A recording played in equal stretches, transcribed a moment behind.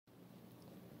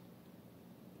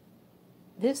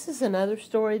This is another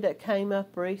story that came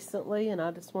up recently, and I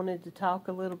just wanted to talk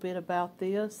a little bit about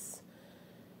this.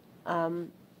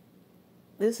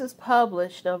 This is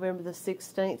published November the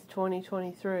 16th,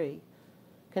 2023.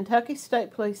 Kentucky State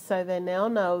Police say they now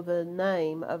know the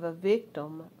name of a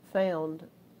victim found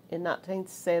in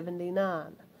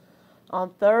 1979.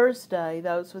 On Thursday,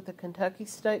 those with the Kentucky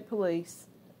State Police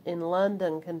in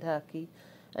London, Kentucky,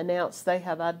 announced they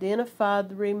have identified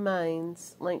the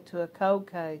remains linked to a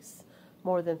cold case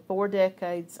more than 4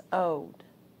 decades old.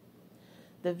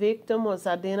 The victim was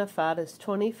identified as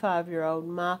 25-year-old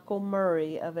Michael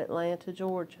Murray of Atlanta,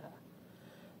 Georgia.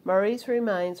 Murray's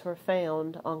remains were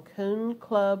found on Coon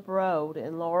Club Road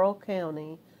in Laurel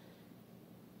County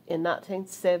in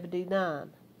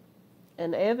 1979,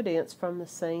 and evidence from the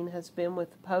scene has been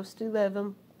with the Post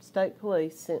 11 State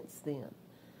Police since then.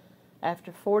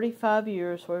 After 45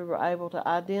 years, we were able to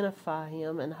identify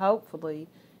him, and hopefully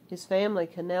his family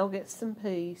can now get some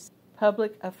peace.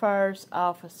 Public Affairs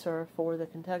Officer for the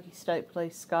Kentucky State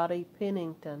Police, Scotty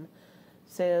Pennington,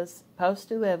 says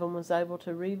Post 11 was able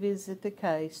to revisit the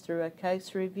case through a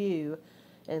case review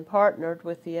and partnered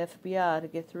with the FBI to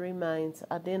get the remains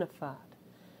identified.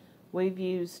 We've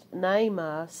used Name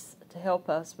Us to help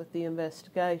us with the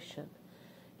investigation.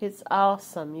 It's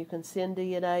awesome. You can send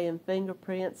DNA and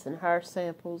fingerprints and hair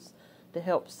samples to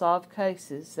help solve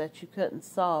cases that you couldn't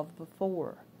solve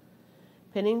before.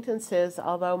 Pennington says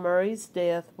although Murray's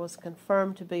death was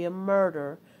confirmed to be a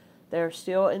murder, they are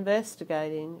still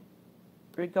investigating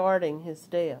regarding his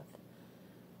death.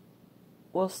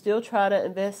 We'll still try to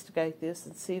investigate this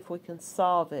and see if we can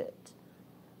solve it.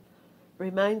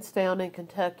 Remains found in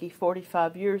Kentucky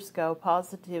 45 years ago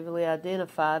positively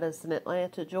identified as an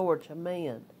Atlanta, Georgia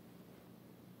man.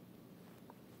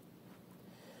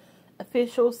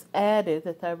 Officials added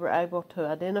that they were able to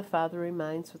identify the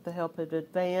remains with the help of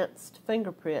advanced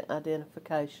fingerprint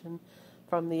identification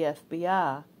from the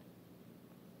FBI.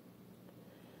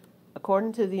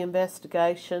 According to the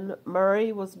investigation,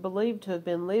 Murray was believed to have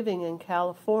been living in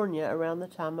California around the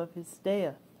time of his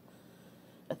death.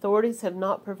 Authorities have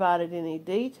not provided any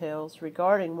details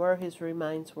regarding where his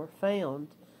remains were found.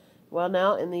 Well,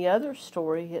 now in the other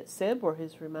story it said where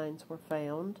his remains were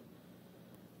found,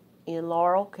 in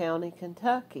Laurel County,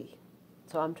 Kentucky.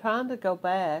 So I'm trying to go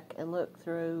back and look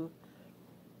through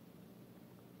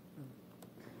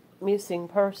missing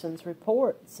persons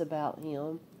reports about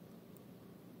him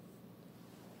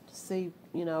to see,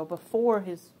 before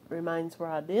his remains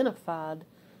were identified,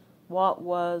 what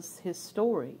was his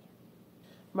story.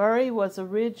 Murray was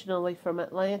originally from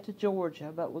Atlanta,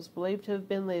 Georgia, but was believed to have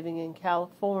been living in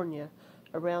California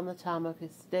around the time of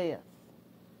his death.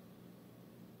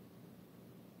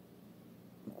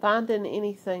 Finding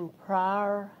anything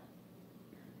prior,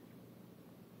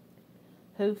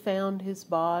 who found his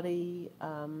body,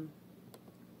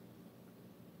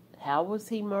 how was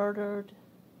he murdered?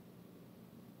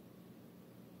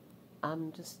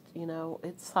 I'm just,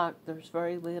 it's like there's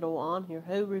very little on here.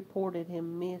 Who reported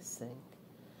him missing?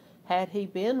 Had he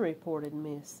been reported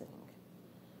missing?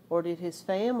 Or did his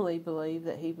family believe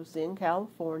that he was in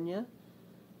California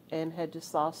and had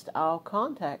just lost all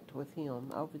contact with him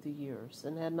over the years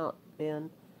and had not been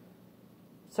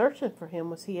searching for him?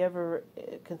 Was he ever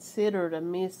considered a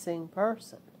missing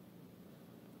person?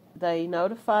 They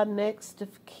notified next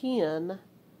of kin,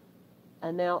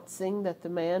 announcing that the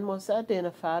man was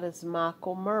identified as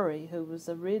Michael Murray, who was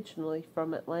originally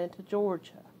from Atlanta,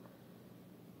 Georgia,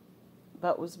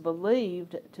 but was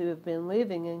believed to have been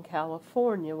living in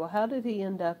California. Well, how did he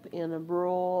end up in a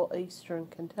rural eastern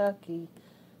Kentucky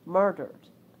murdered?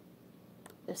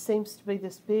 There seems to be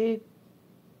this big,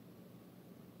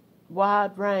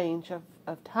 wide range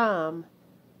of time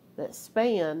that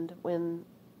spanned when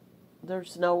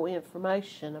there's no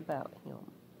information about him.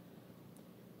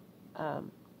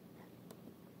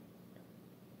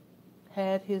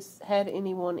 Had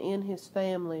anyone in his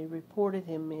family reported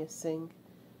him missing?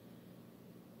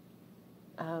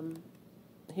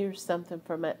 Here's something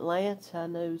from Atlanta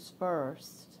News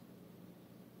First.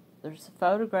 There's a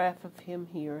photograph of him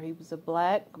here. He was a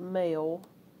black male.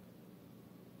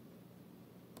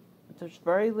 There's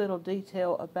very little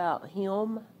detail about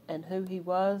him and who he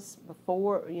was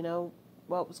before,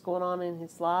 what was going on in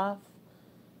his life,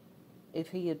 if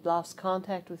he had lost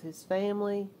contact with his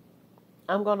family.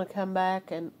 I'm going to come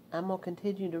back and I'm going to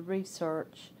continue to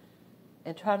research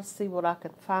and try to see what I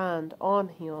can find on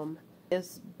him.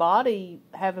 His body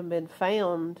having been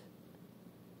found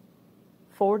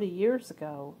 40 years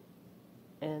ago,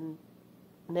 and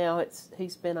now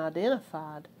he's been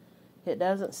identified. It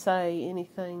doesn't say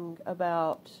anything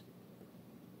about,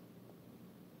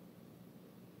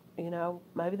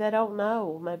 maybe they don't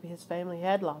know. Maybe his family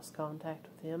had lost contact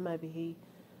with him. Maybe he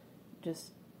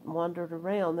just wandered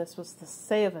around. This was the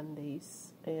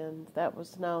 70s, and that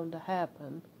was known to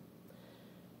happen.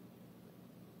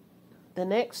 The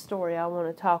next story I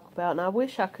want to talk about, and I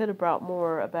wish I could have brought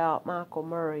more about Michael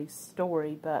Murray's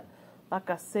story, but like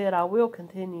I said, I will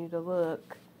continue to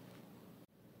look.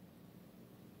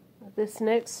 This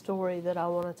next story that I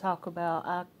want to talk about,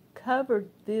 I covered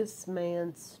this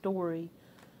man's story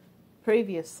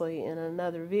previously in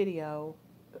another video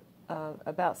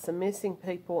about some missing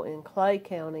people in Clay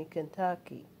County,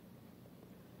 Kentucky.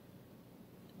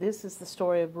 This is the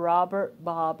story of Robert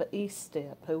Bob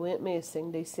Eastep, who went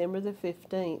missing December the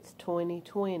 15th,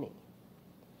 2020.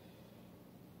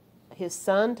 His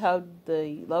son told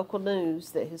the local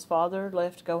news that his father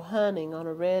left to go hunting on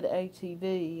a red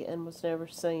ATV and was never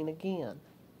seen again.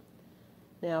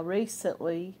 Now,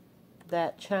 recently,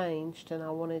 that changed, and I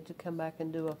wanted to come back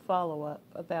and do a follow-up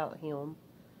about him.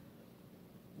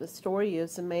 The story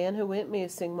is a man who went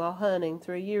missing while hunting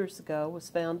 3 years ago was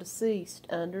found deceased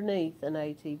underneath an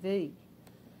ATV.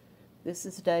 This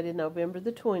is dated November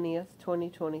the 20th,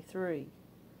 2023.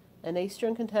 An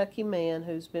eastern Kentucky man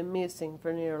who's been missing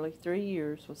for nearly 3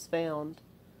 years was found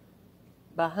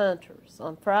by hunters.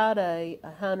 On Friday,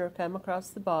 a hunter came across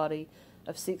the body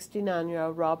of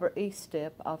 69-year-old Robert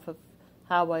Eastep off of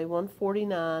Highway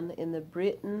 149 in the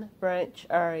Britton Branch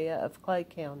area of Clay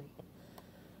County.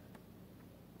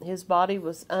 His body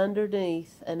was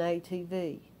underneath an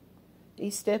ATV.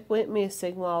 Eastep went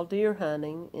missing while deer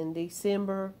hunting in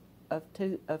December of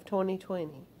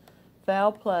 2020.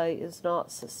 Foul play is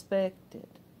not suspected.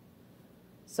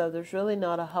 So there's really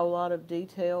not a whole lot of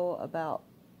detail about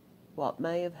what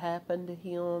may have happened to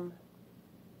him.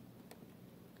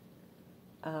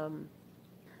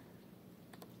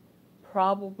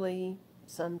 Probably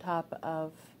some type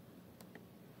of,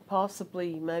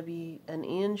 possibly maybe an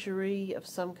injury of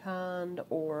some kind,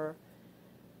 or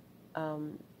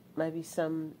maybe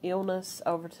some illness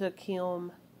overtook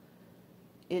him.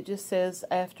 It just says,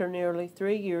 after nearly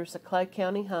 3 years, a Clay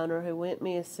County hunter who went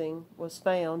missing was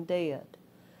found dead.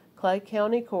 Clay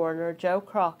County Coroner Joe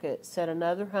Crockett said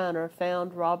another hunter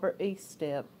found Robert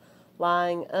Eastep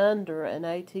lying under an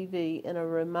ATV in a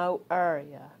remote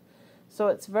area. So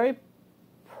it's very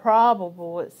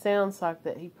probable, it sounds like,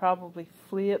 that he probably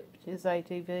flipped his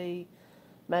ATV.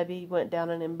 Maybe he went down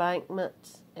an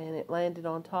embankment and it landed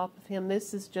on top of him.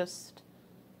 This is just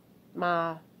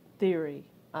my theory.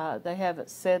 They haven't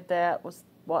said that was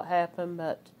what happened,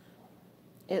 but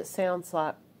it sounds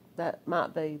like that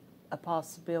might be a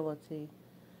possibility.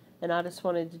 And I just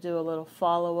wanted to do a little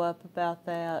follow-up about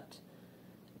that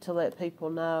to let people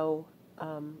know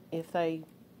if they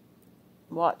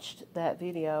watched that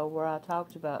video where I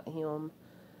talked about him.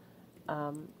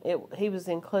 He was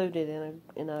included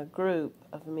in a group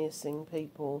of missing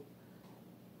people.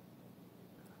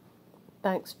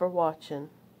 Thanks for watching.